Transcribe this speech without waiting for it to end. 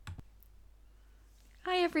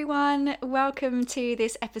everyone. Welcome to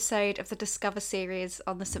this episode of the Discover series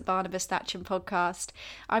on the St Barnabas Thatcham podcast.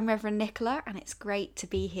 I'm Reverend Nicola, and it's great to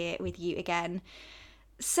be here with you again.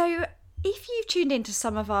 So, if you've tuned into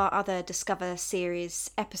some of our other Discover series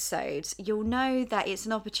episodes, you'll know that it's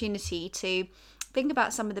an opportunity to think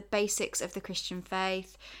about some of the basics of the Christian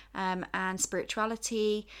faith and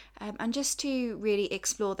spirituality, and just to really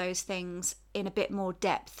explore those things in a bit more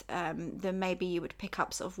depth than maybe you would pick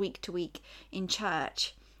up sort of week to week in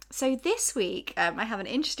church. So this week I have an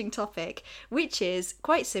interesting topic, which is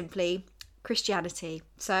quite simply Christianity.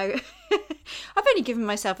 So I've only given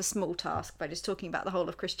myself a small task by just talking about the whole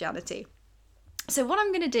of Christianity. So what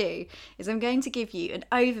I'm going to do is I'm going to give you an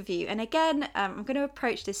overview, and again I'm going to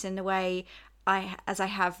approach this in the way as I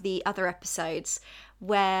have the other episodes,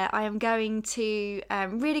 where I am going to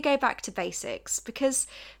really go back to basics, because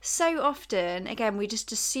so often, again, we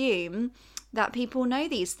just assume that people know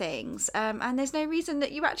these things, and there's no reason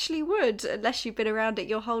that you actually would unless you've been around it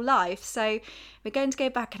your whole life. So we're going to go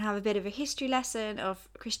back and have a bit of a history lesson of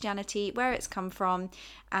Christianity, where it's come from,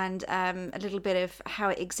 and a little bit of how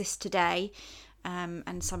it exists today.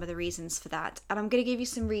 And some of the reasons for that. And I'm going to give you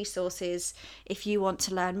some resources if you want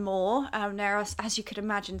to learn more. There are, as you could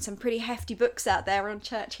imagine, some pretty hefty books out there on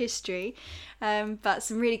church history, but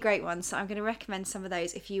some really great ones. So I'm going to recommend some of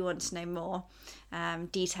those if you want to know more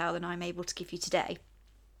detail than I'm able to give you today.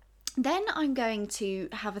 Then I'm going to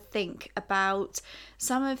have a think about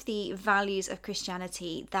some of the values of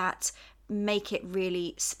Christianity that make it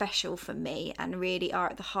really special for me and really are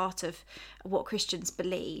at the heart of what Christians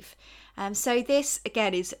believe. So this,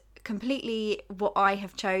 again, is completely what I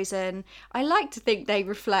have chosen. I like to think they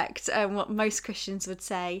reflect what most Christians would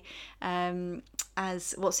say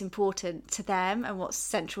as what's important to them and what's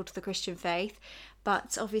central to the Christian faith.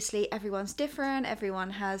 But obviously everyone's different,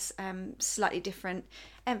 everyone has slightly different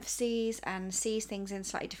emphases and sees things in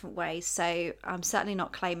slightly different ways. So I'm certainly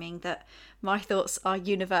not claiming that my thoughts are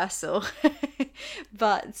universal,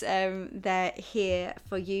 but they're here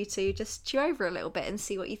for you to just chew over a little bit and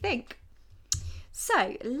see what you think.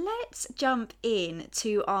 So let's jump in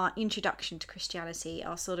to our introduction to Christianity,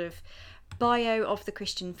 our sort of bio of the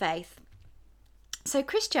Christian faith. So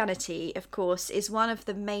Christianity, of course, is one of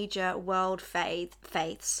the major world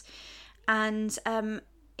faiths, and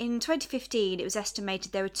in 2015 it was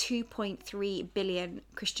estimated there were 2.3 billion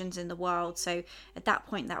Christians in the world. So at that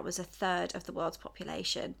point that was a third of the world's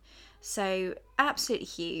population. So absolutely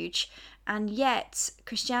huge. And yet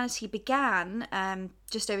Christianity began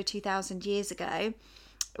just over 2,000 years ago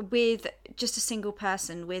with just a single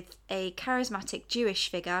person, with a charismatic Jewish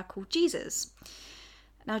figure called Jesus.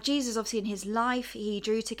 Now, Jesus, obviously, in his life, he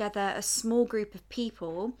drew together a small group of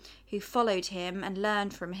people who followed him and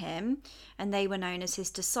learned from him, and they were known as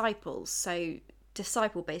his disciples. So,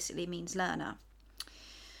 disciple basically means learner.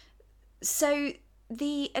 So,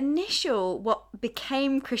 the initial, what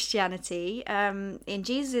became Christianity, in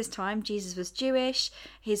Jesus' time, Jesus was Jewish.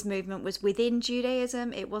 His movement was within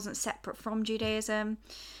Judaism. It wasn't separate from Judaism.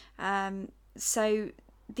 So,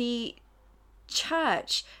 the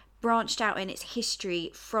church branched out in its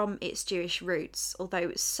history from its Jewish roots,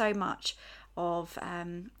 although so much of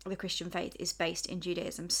the Christian faith is based in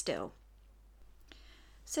Judaism still.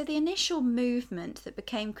 So the initial movement that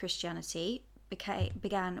became Christianity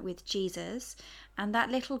began with Jesus and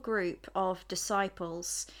that little group of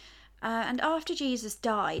disciples. And after Jesus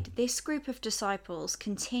died, this group of disciples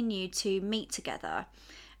continued to meet together,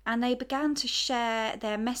 and they began to share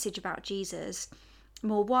their message about Jesus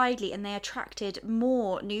more widely, and they attracted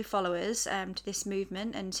more new followers to this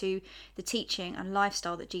movement and to the teaching and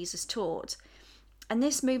lifestyle that Jesus taught. And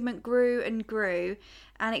this movement grew and grew,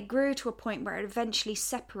 and it grew to a point where it eventually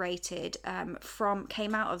separated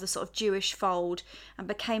came out of the sort of Jewish fold and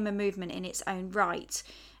became a movement in its own right.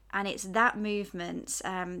 And it's that movement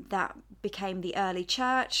that became the early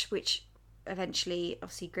church, which eventually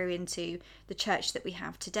obviously grew into the church that we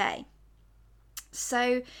have today.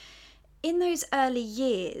 So in those early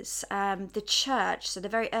years, the church, so the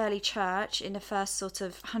very early church in the first sort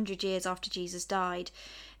of 100 years after Jesus died,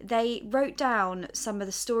 they wrote down some of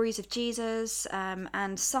the stories of Jesus,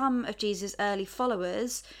 and some of Jesus' early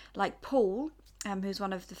followers, like Paul, who's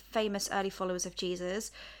one of the famous early followers of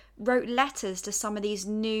Jesus, wrote letters to some of these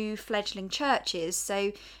new fledgling churches.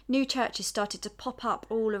 So new churches started to pop up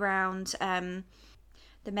all around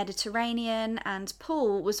the Mediterranean, and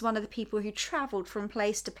Paul was one of the people who travelled from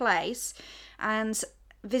place to place and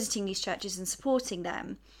visiting these churches and supporting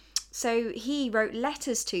them. So he wrote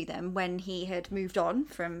letters to them when he had moved on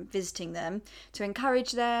from visiting them to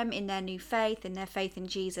encourage them in their new faith, in their faith in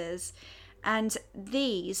Jesus. And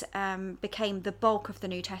these became the bulk of the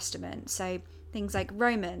New Testament. So things like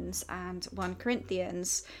Romans and 1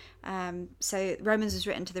 Corinthians. So Romans was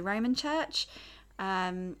written to the Roman church,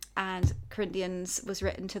 and Corinthians was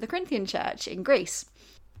written to the Corinthian church in Greece.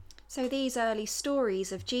 So these early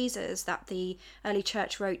stories of Jesus that the early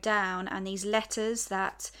church wrote down, and these letters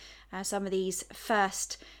that some of these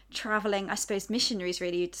first travelling, I suppose, missionaries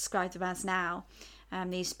really describe them as now,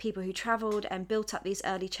 these people who travelled and built up these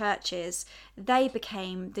early churches, they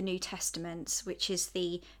became the New Testament, which is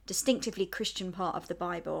the distinctively Christian part of the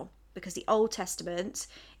Bible, because the Old Testament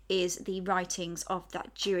is the writings of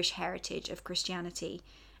that Jewish heritage of Christianity,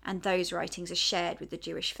 and those writings are shared with the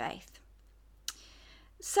Jewish faith.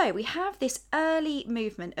 So we have this early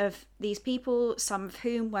movement of these people, some of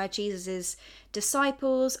whom were Jesus's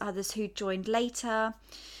disciples, others who joined later,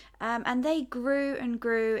 and they grew and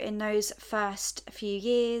grew in those first few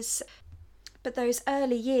years. But those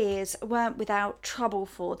early years weren't without trouble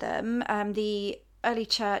for them. The early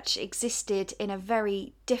church existed in a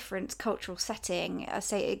very different cultural setting. I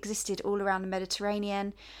say it existed all around the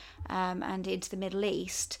Mediterranean and into the Middle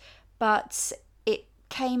East, but it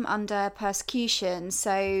came under persecution.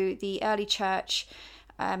 So the early church,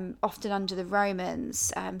 often under the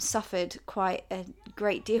Romans, suffered quite a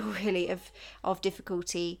great deal really of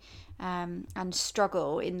difficulty and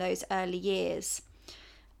struggle in those early years.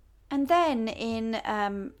 And then in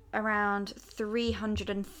around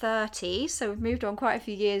 330, so we've moved on quite a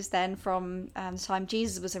few years then from the time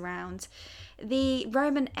Jesus was around, the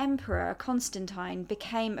Roman Emperor Constantine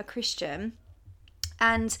became a Christian,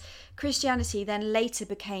 and Christianity then later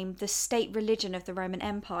became the state religion of the Roman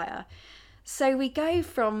Empire. So we go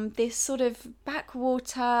from this sort of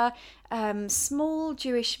backwater, small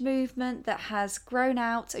Jewish movement that has grown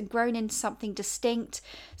out and grown into something distinct,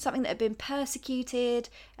 something that had been persecuted,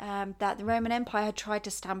 that the Roman Empire had tried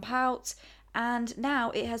to stamp out, and now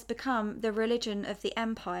it has become the religion of the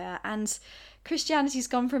empire. And Christianity's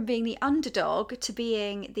gone from being the underdog to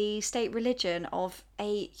being the state religion of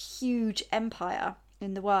a huge empire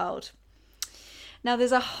in the world. Now,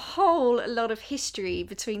 there's a whole lot of history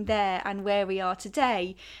between there and where we are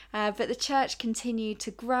today, but the church continued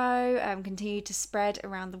to grow, continued to spread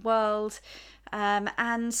around the world,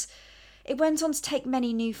 and it went on to take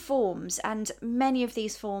many new forms, and many of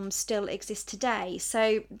these forms still exist today.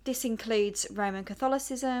 So this includes Roman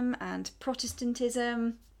Catholicism and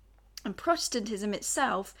Protestantism. And Protestantism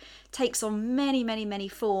itself takes on many, many, many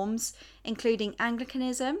forms, including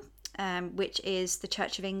Anglicanism, which is the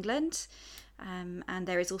Church of England. And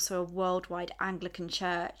there is also a worldwide Anglican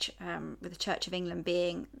church, with the Church of England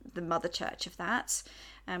being the mother church of that,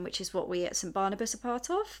 which is what we at St Barnabas are part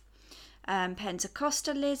of.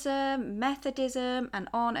 Pentecostalism, Methodism, and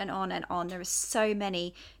on and on and on. There are so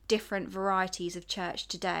many different varieties of church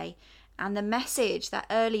today. And the message, that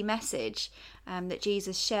early message that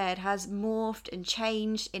Jesus shared, has morphed and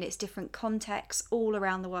changed in its different contexts all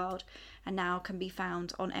around the world, and now can be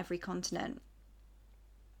found on every continent.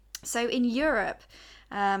 So in Europe,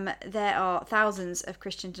 there are thousands of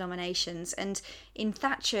Christian denominations, and in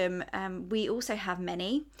Thatcham, we also have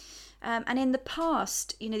many. And in the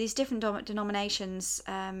past, these different denominations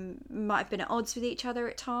might have been at odds with each other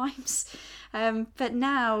at times. But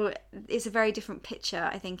now it's a very different picture,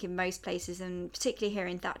 I think, in most places, and particularly here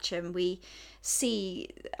in Thatcham, we see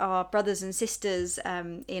our brothers and sisters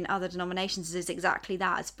in other denominations as exactly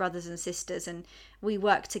that, as brothers and sisters, and we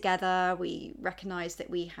work together. We recognise that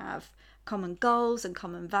we have common goals and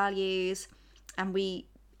common values, and we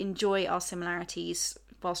enjoy our similarities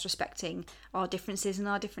whilst respecting our differences and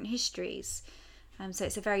our different histories. So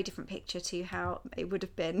it's a very different picture to how it would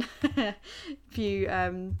have been a few,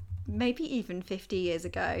 maybe even 50 years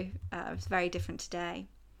ago. It's very different today.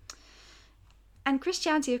 And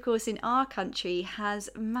Christianity, of course, in our country has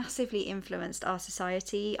massively influenced our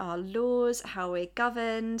society, our laws, how we're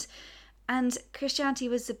governed. And Christianity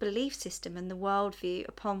was the belief system and the worldview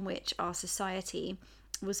upon which our society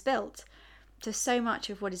was built. So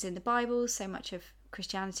much of what is in the Bible, so much of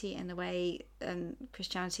Christianity and the way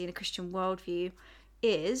Christianity and a Christian worldview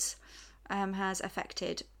is, has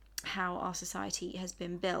affected how our society has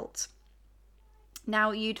been built.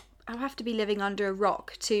 Now, I'll have to be living under a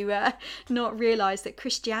rock to not realise that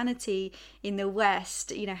Christianity in the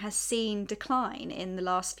West, has seen decline in the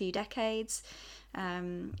last few decades,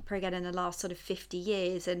 probably again in the last sort of 50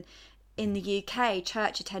 years. And in the UK,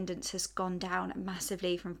 church attendance has gone down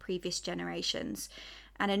massively from previous generations.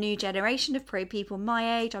 And a new generation of people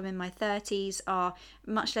my age, I'm in my 30s, are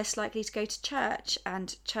much less likely to go to church.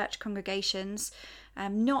 And church congregations,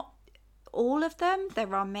 not all of them,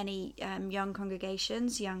 there are many young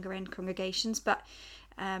congregations, younger end congregations, but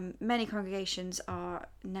many congregations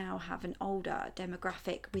now have an older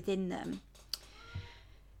demographic within them.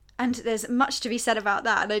 And there's much to be said about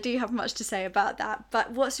that, and I do have much to say about that.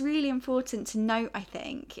 But what's really important to note, I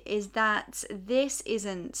think, is that this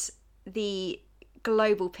isn't the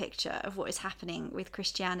global picture of what is happening with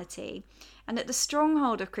Christianity, and that the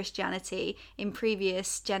stronghold of Christianity in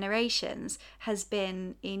previous generations has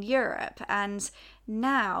been in Europe, and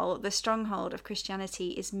now the stronghold of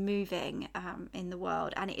Christianity is moving in the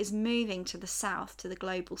world, and it is moving to the south, to the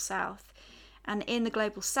global south. And in the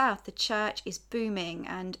global south, the church is booming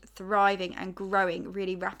and thriving and growing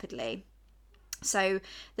really rapidly. So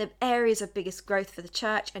the areas of biggest growth for the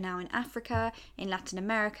church are now in Africa, in Latin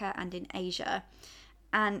America, and in Asia.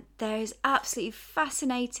 And there is absolutely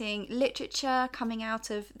fascinating literature coming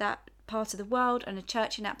out of that part of the world, and a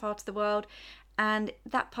church in that part of the world. And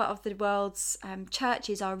that part of the world's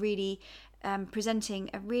churches are really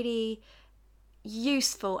presenting a really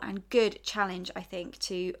useful and good challenge, I think,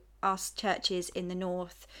 to us churches in the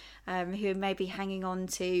north, who may be hanging on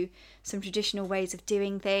to some traditional ways of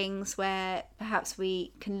doing things, where perhaps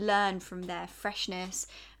we can learn from their freshness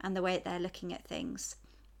and the way that they're looking at things.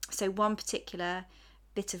 So one particular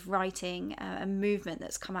bit of writing, a movement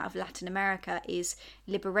that's come out of Latin America, is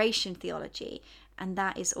liberation theology, and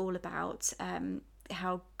that is all about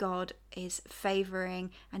how God is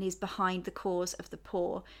favouring and is behind the cause of the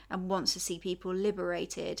poor and wants to see people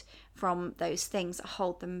liberated from those things that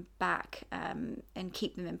hold them back and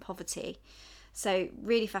keep them in poverty. So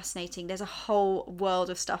really fascinating. There's a whole world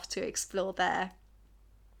of stuff to explore there.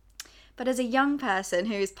 But as a young person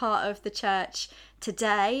who is part of the church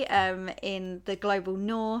today in the global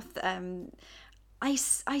north,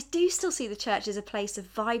 I do still see the church as a place of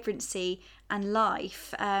vibrancy and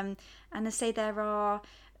life. And I say there are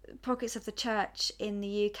pockets of the church in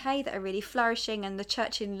the UK that are really flourishing, and the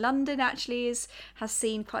church in London actually has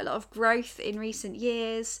seen quite a lot of growth in recent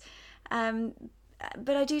years. But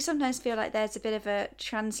I do sometimes feel like there's a bit of a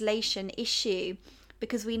translation issue,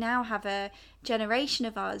 because we now have a generation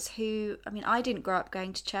of us who, I didn't grow up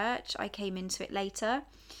going to church, I came into it later.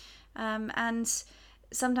 And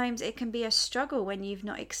sometimes it can be a struggle when you've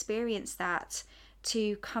not experienced that,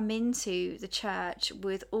 to come into the church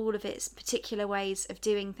with all of its particular ways of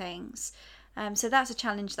doing things. So that's a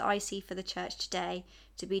challenge that I see for the church today,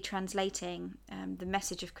 to be translating the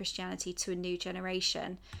message of Christianity to a new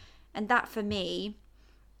generation. And that, for me,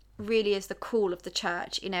 really is the call of the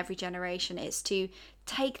church in every generation, is to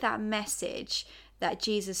take that message that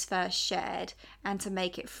Jesus first shared and to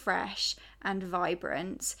make it fresh and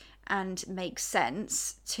vibrant and make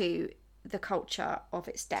sense to the culture of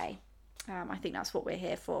its day. I think that's what we're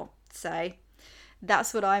here for. So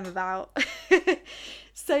that's what I'm about.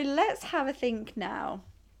 So let's have a think now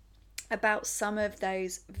about some of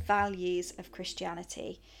those values of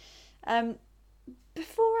Christianity.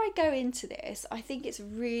 Before I go into this, I think it's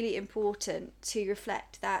really important to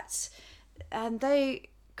reflect that though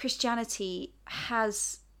Christianity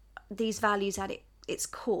has these values at its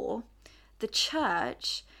core, the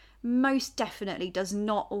church most definitely does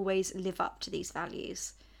not always live up to these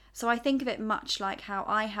values. So I think of it much like how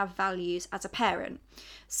I have values as a parent.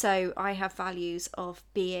 So I have values of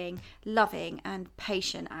being loving and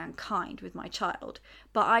patient and kind with my child,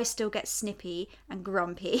 but I still get snippy and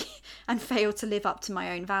grumpy and fail to live up to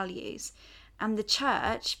my own values. And the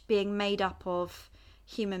church, being made up of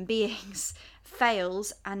human beings,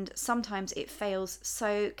 fails, and sometimes it fails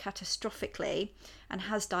so catastrophically, and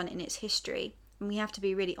has done in its history. And we have to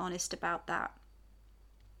be really honest about that.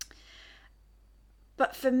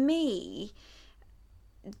 But for me,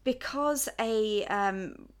 because where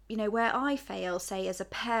I fail, say as a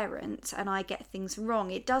parent, and I get things wrong,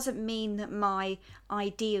 it doesn't mean that my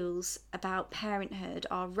ideals about parenthood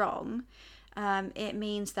are wrong. It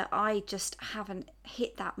means that I just haven't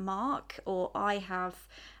hit that mark, or I have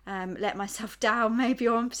let myself down maybe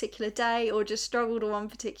on one particular day, or just struggled on one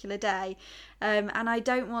particular day. And I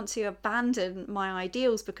don't want to abandon my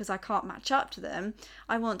ideals because I can't match up to them.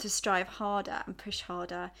 I want to strive harder and push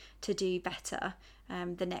harder to do better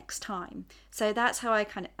the next time. So that's how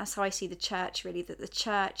I see the church, really, that the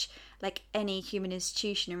church, like any human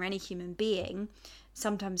institution or any human being,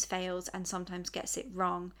 sometimes fails and sometimes gets it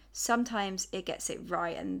wrong. Sometimes it gets it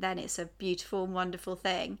right, and then it's a beautiful and wonderful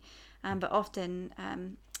thing. But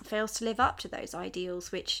often fails to live up to those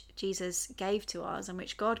ideals which Jesus gave to us and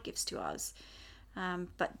which God gives to us.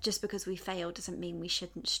 But just because we fail doesn't mean we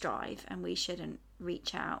shouldn't strive and we shouldn't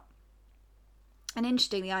reach out. And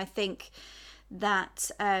interestingly, I think that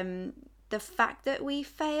the fact that we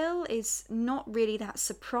fail is not really that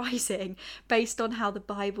surprising based on how the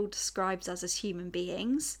Bible describes us as human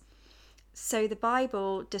beings. So the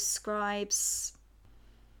Bible describes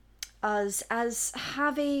us as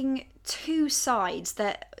having two sides,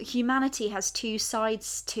 that humanity has two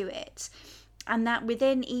sides to it, and that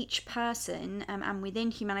within each person and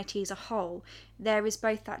within humanity as a whole, there is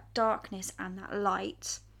both that darkness and that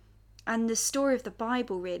light. And the story of the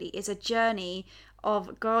Bible really is a journey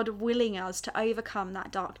of God willing us to overcome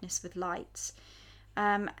that darkness with light.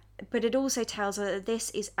 But it also tells us that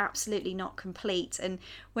this is absolutely not complete. And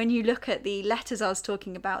when you look at the letters I was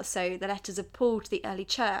talking about, so the letters of Paul to the early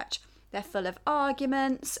church, they're full of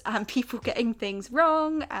arguments and people getting things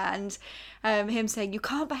wrong, and him saying, you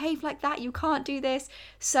can't behave like that, you can't do this.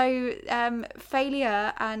 So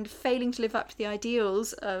failure and failing to live up to the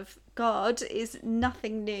ideals of God is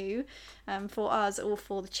nothing new for us or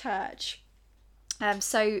for the church.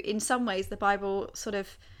 So in some ways the Bible sort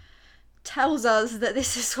of tells us that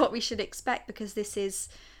this is what we should expect, because this is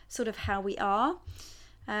sort of how we are.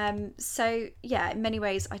 So yeah, in many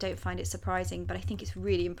ways I don't find it surprising, but I think it's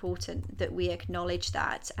really important that we acknowledge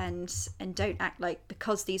that and don't act like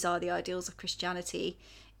because these are the ideals of Christianity,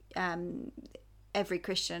 every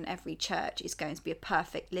Christian, every church is going to be a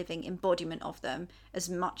perfect living embodiment of them, as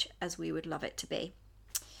much as we would love it to be.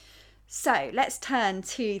 So let's turn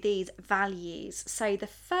to these values. So the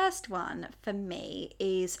first one for me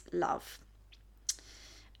is love.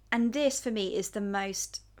 And this for me is the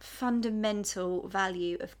most fundamental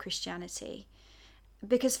value of Christianity.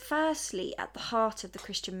 Because firstly, at the heart of the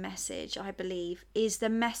Christian message, I believe, is the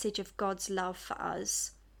message of God's love for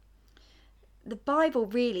us. The Bible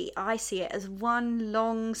really, I see it as one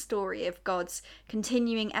long story of God's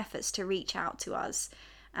continuing efforts to reach out to us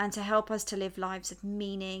and to help us to live lives of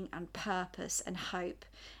meaning and purpose and hope.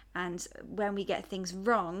 And when we get things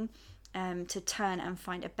wrong, to turn and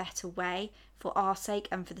find a better way for our sake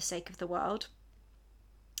and for the sake of the world.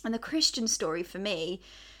 And the Christian story for me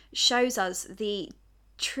shows us the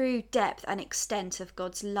true depth and extent of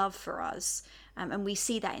God's love for us. And we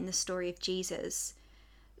see that in the story of Jesus.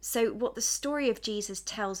 So what the story of Jesus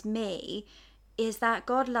tells me is that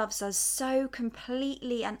God loves us so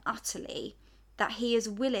completely and utterly that he is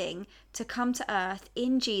willing to come to earth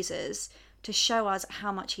in Jesus to show us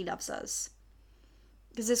how much he loves us.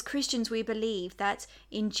 Because as Christians, we believe that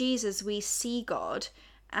in Jesus we see God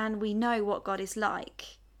and we know what God is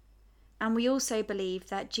like. And we also believe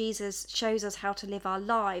that Jesus shows us how to live our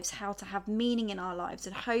lives, how to have meaning in our lives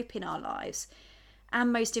and hope in our lives.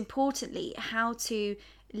 And most importantly, how to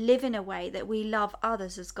live in a way that we love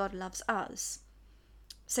others as God loves us.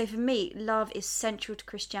 So for me, love is central to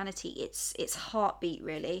Christianity. It's heartbeat,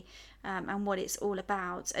 really, and what it's all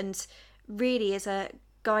about. And really is a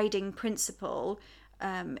guiding principle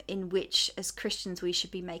in which, as Christians, we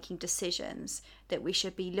should be making decisions, that we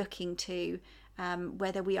should be looking to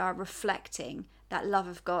whether we are reflecting that love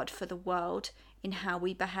of God for the world in how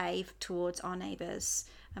we behave towards our neighbours,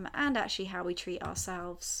 and actually how we treat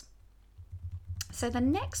ourselves. So the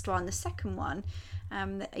next one, the second one,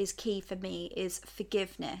 that is key for me is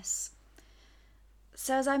forgiveness.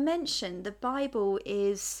 So as I mentioned, the Bible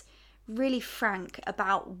is really frank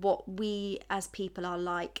about what we as people are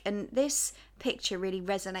like, and this picture really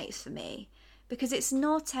resonates for me because it's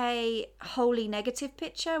not a wholly negative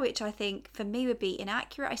picture, which I think for me would be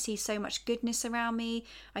inaccurate. I see so much goodness around me,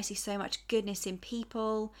 I see so much goodness in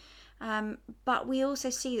people, but we also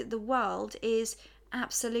see that the world is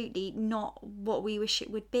absolutely not what we wish it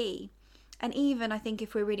would be. And even I think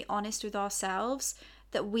if we're really honest with ourselves,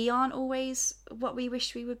 that we aren't always what we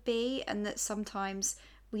wish we would be, and that sometimes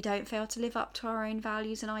we don't fail to live up to our own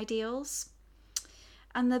values and ideals.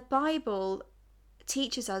 And the Bible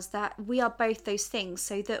teaches us that we are both those things,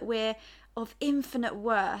 so that we're of infinite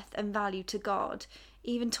worth and value to God.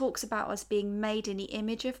 Even talks about us being made in the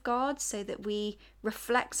image of God, so that we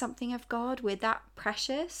reflect something of God. We're that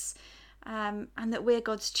precious, and that we're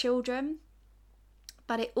God's children.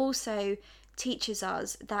 But it also teaches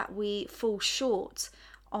us that we fall short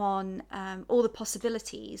on all the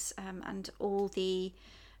possibilities and all the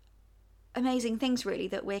amazing things really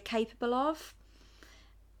that we're capable of,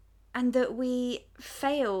 and that we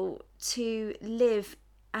fail to live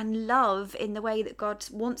and love in the way that God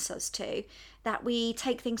wants us to, that we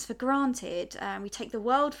take things for granted, we take the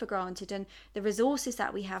world for granted and the resources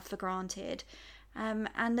that we have for granted,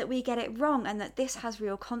 and that we get it wrong, and that this has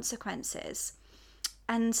real consequences.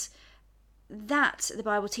 And that the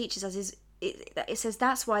Bible teaches us is, it says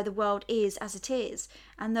that's why the world is as it is,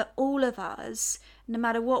 and that all of us, no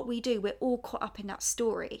matter what we do, we're all caught up in that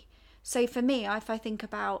story. So for me, if I think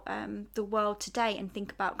about the world today and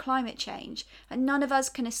think about climate change, and none of us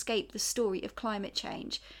can escape the story of climate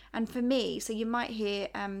change. And for me, so you might hear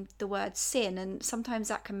the word sin, and sometimes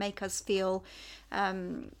that can make us feel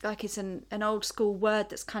like it's an old school word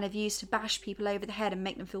that's kind of used to bash people over the head and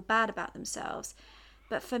make them feel bad about themselves.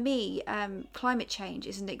 But for me, climate change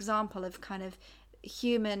is an example of kind of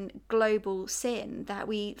human global sin, that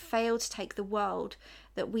we fail to take the world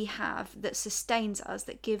that we have, that sustains us,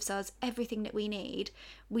 that gives us everything that we need.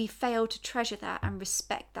 We fail to treasure that and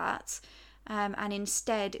respect that, and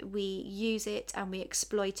instead we use it and we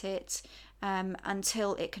exploit it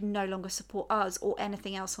until it can no longer support us or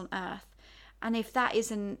anything else on earth. And if that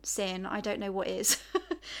isn't sin, I don't know what is,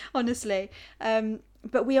 honestly.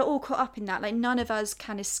 But we are all caught up in that. Like, none of us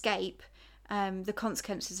can escape the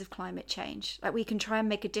consequences of climate change. Like, we can try and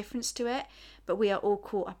make a difference to it, but we are all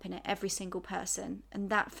caught up in it, every single person. And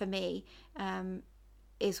that, for me,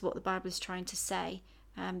 is what the Bible is trying to say,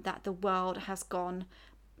 that the world has gone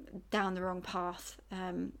down the wrong path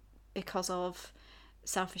because of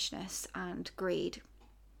selfishness and greed.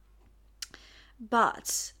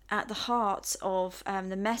 But at the heart of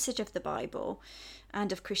the message of the Bible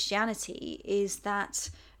and of Christianity is that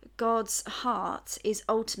God's heart is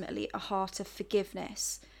ultimately a heart of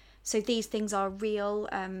forgiveness. So these things are real.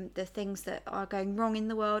 The things that are going wrong in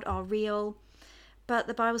the world are real. But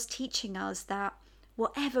the Bible's teaching us that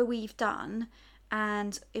whatever we've done,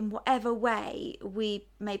 and in whatever way we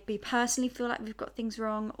maybe personally feel like we've got things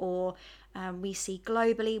wrong, or we see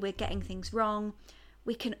globally we're getting things wrong,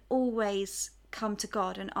 we can always come to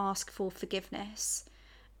God and ask for forgiveness,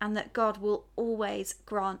 and that God will always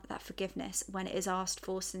grant that forgiveness when it is asked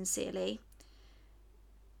for sincerely.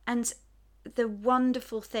 And the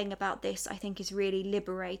wonderful thing about this, I think, is really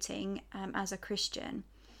liberating as a Christian,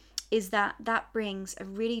 is that brings a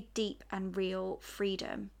really deep and real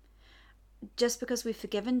freedom. Just because we're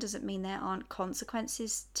forgiven doesn't mean there aren't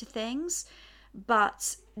consequences to things,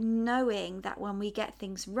 but knowing that when we get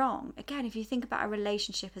things wrong, again, if you think about a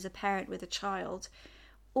relationship as a parent with a child,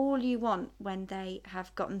 all you want when they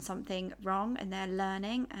have gotten something wrong and they're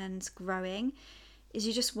learning and growing is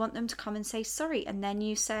you just want them to come and say sorry. And then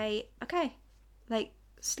you say, okay, like,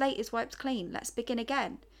 slate is wiped clean, let's begin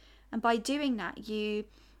again. And by doing that, you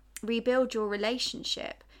rebuild your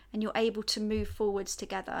relationship and you're able to move forwards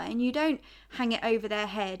together. And you don't hang it over their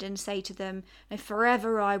head and say to them,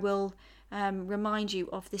 forever I will remind you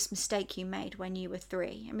of this mistake you made when you were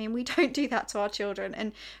 3. I mean, we don't do that to our children,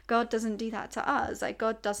 and God doesn't do that to us. Like,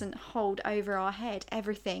 God doesn't hold over our head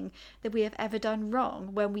everything that we have ever done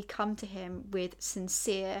wrong when we come to him with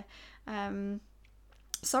sincere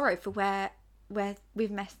sorrow for where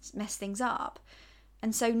we've messed things up.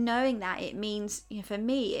 And so knowing that, it means, for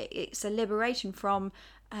me, it's a liberation from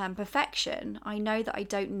perfection. I know that I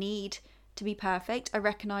don't need to be perfect. I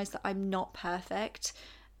recognize that I'm not perfect.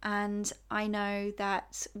 And I know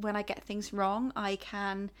that when I get things wrong, I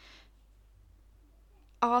can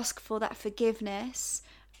ask for that forgiveness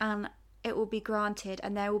and it will be granted,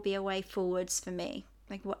 and there will be a way forwards for me,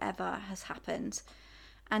 like whatever has happened.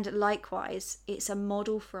 And likewise, it's a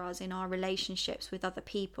model for us in our relationships with other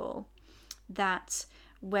people, that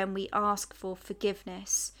when we ask for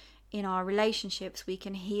forgiveness in our relationships, we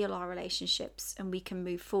can heal our relationships and we can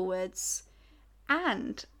move forwards.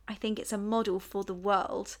 And I think it's a model for the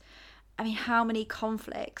world. I mean, how many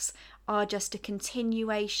conflicts are just a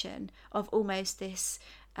continuation of almost this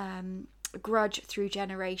grudge through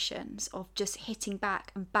generations of just hitting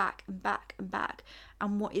back and back and back and back.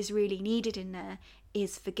 And what is really needed in there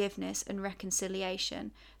is forgiveness and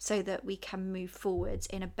reconciliation so that we can move forwards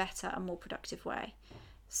in a better and more productive way.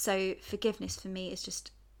 So forgiveness for me is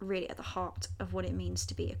just really at the heart of what it means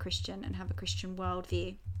to be a Christian and have a Christian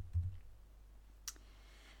worldview.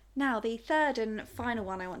 Now, the third and final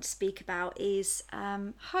one I want to speak about is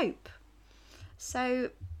hope. So,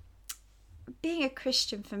 being a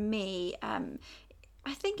Christian for me,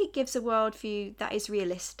 I think it gives a worldview that is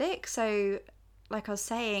realistic. So, like I was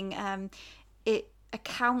saying, it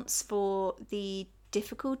accounts for the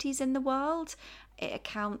difficulties in the world, it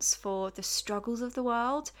accounts for the struggles of the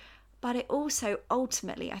world, but it also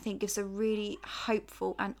ultimately, I think, gives a really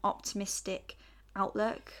hopeful and optimistic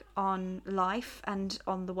outlook on life and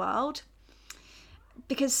on the world.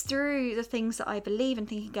 Because through the things that I believe, and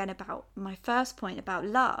thinking again about my first point about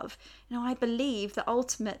love, I believe that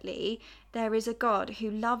ultimately there is a God who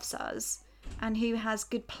loves us and who has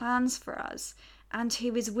good plans for us and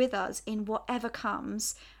who is with us in whatever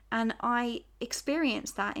comes. And I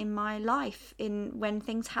experience that in my life, in when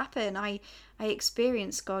things happen. I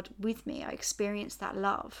experience God with me. I experience that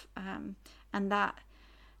love and that,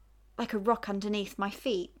 like a rock underneath my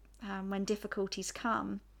feet. when difficulties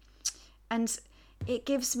come. And it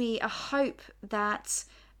gives me a hope that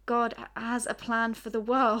God has a plan for the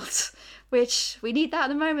world, which we need that at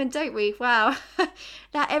the moment, don't we? Wow.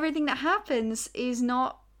 That everything that happens is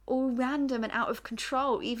not all random and out of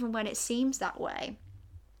control, even when it seems that way.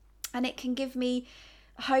 And it can give me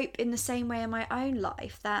hope in the same way in my own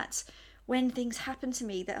life, that when things happen to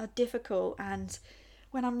me that are difficult and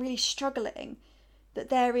when I'm really struggling, that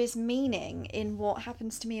there is meaning in what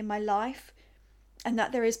happens to me in my life, and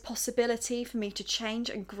that there is possibility for me to change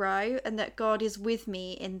and grow, and that God is with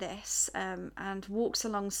me in this and walks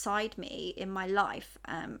alongside me in my life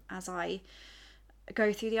as I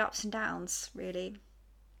go through the ups and downs, really.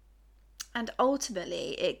 And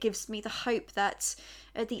ultimately, it gives me the hope that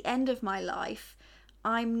at the end of my life,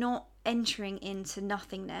 I'm not entering into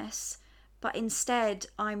nothingness, but instead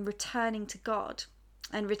I'm returning to God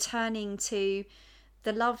and returning to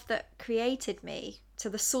the love that created me, to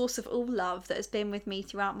the source of all love that has been with me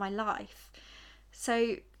throughout my life.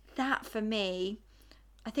 So that for me,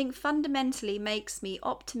 I think fundamentally makes me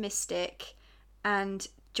optimistic and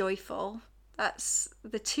joyful. That's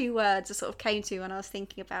the two words that sort of came to me when I was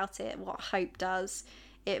thinking about it, what hope does.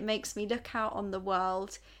 It makes me look out on the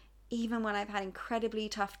world. Even when I've had incredibly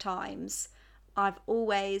tough times, I've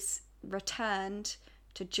always returned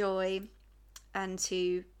to joy and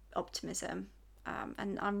to optimism.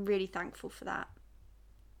 And I'm really thankful for that.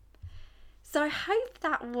 So I hope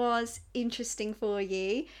that was interesting for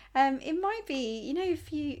you. It might be,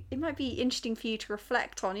 it might be interesting for you to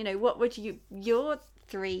reflect on, what would your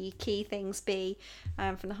 3 key things be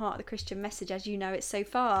from the Heart of the Christian Message as you know it so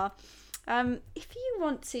far. If you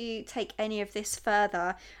want to take any of this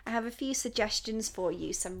further, I have a few suggestions for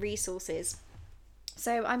you, some resources.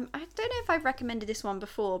 So I don't know if I've recommended this one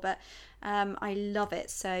before, but I love it,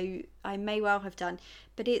 so I may well have done.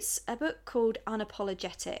 But it's a book called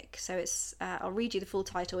Unapologetic. So it's I'll read you the full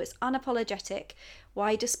title. It's Unapologetic: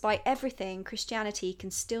 Why Despite Everything, Christianity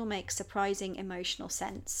Can Still Make Surprising Emotional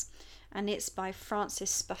Sense. And it's by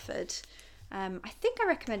Francis Spufford. I think I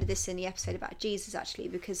recommended this in the episode about Jesus, actually,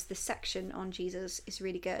 because the section on Jesus is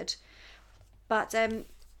really good. But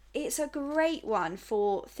it's a great one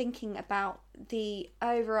for thinking about the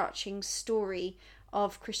overarching story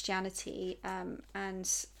of Christianity and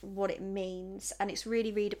what it means. And it's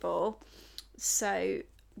really readable. So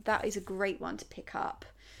that is a great one to pick up.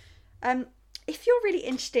 If you're really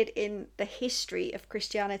interested in the history of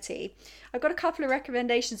Christianity, I've got a couple of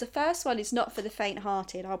recommendations. The first one is not for the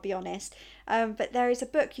faint-hearted, I'll be honest. But there is a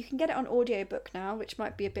book, you can get it on audiobook now, which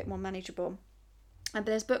might be a bit more manageable. But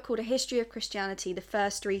there's a book called A History of Christianity, The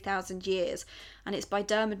First 3,000 Years, and it's by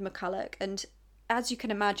Dermot McCulloch. And as you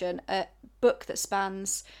can imagine, a book that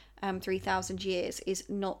spans 3,000 years is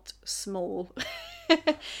not small.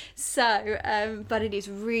 But it is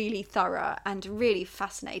really thorough and really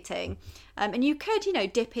fascinating. And you could,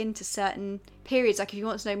 dip into certain periods. Like if you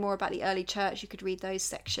want to know more about the early church, you could read those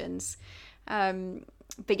sections.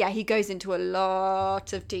 But yeah, he goes into a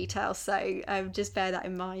lot of detail, so just bear that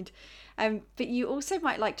in mind. But you also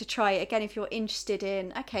might like to try it again if you're interested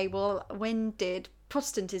in, okay, well, when did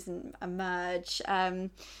Protestantism emerge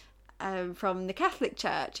from the Catholic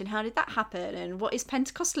Church, and how did that happen, and what is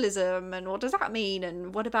Pentecostalism, and what does that mean,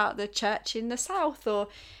 and what about the church in the South, or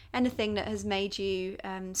anything that has made you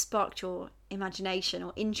sparked your imagination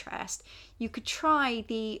or interest. You could try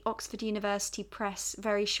the Oxford University Press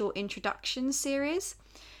Very Short Introduction series.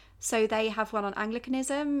 So they have one on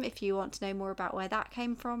Anglicanism, if you want to know more about where that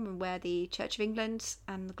came from and where the Church of England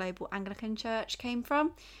and the Global Anglican Church came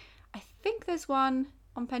from. I think there's one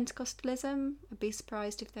on Pentecostalism. I'd be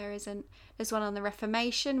surprised if there isn't. There's one on the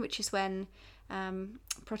Reformation, which is when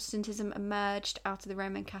Protestantism emerged out of the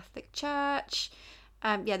Roman Catholic Church.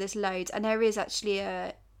 There's loads. And there is actually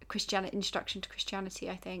a introduction to Christianity,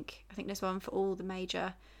 I think. I think there's one for all the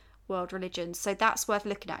major world religions. So that's worth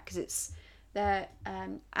looking at, because they're,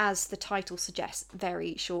 as the title suggests,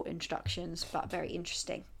 very short introductions, but very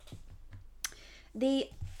interesting. The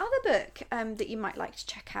other book that you might like to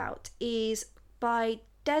check out is by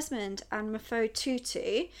Desmond and Mafo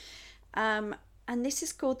Tutu, and this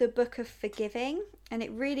is called The Book of Forgiving, and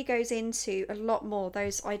it really goes into a lot more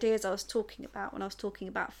those ideas I was talking about when I was talking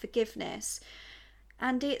about forgiveness.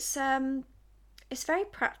 And it's a very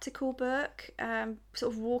practical book,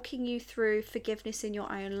 sort of walking you through forgiveness in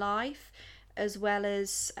your own life, as well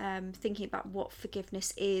as thinking about what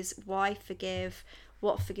forgiveness is, why forgive,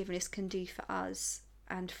 what forgiveness can do for us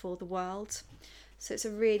and for the world. So it's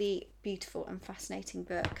a really beautiful and fascinating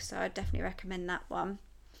book, so I definitely recommend that one.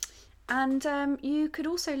 And you could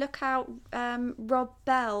also look out Rob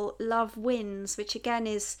Bell, Love Wins, which again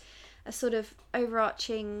is a sort of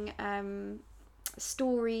overarching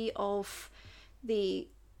story of the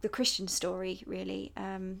Christian story, really,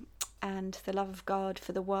 and the love of God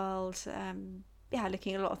for the world.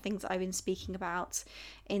 Looking at a lot of things that I've been speaking about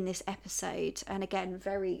in this episode. And again,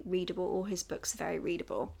 very readable. All his books are very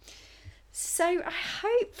readable. So I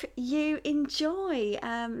hope you enjoy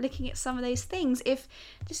looking at some of those things. If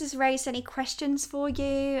this has raised any questions for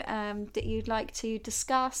you that you'd like to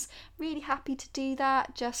discuss, really happy to do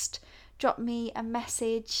that. Just drop me a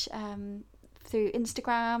message through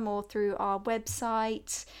Instagram or through our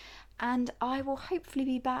website, and I will hopefully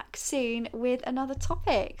be back soon with another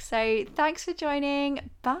topic. So thanks for joining.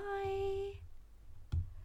 Bye.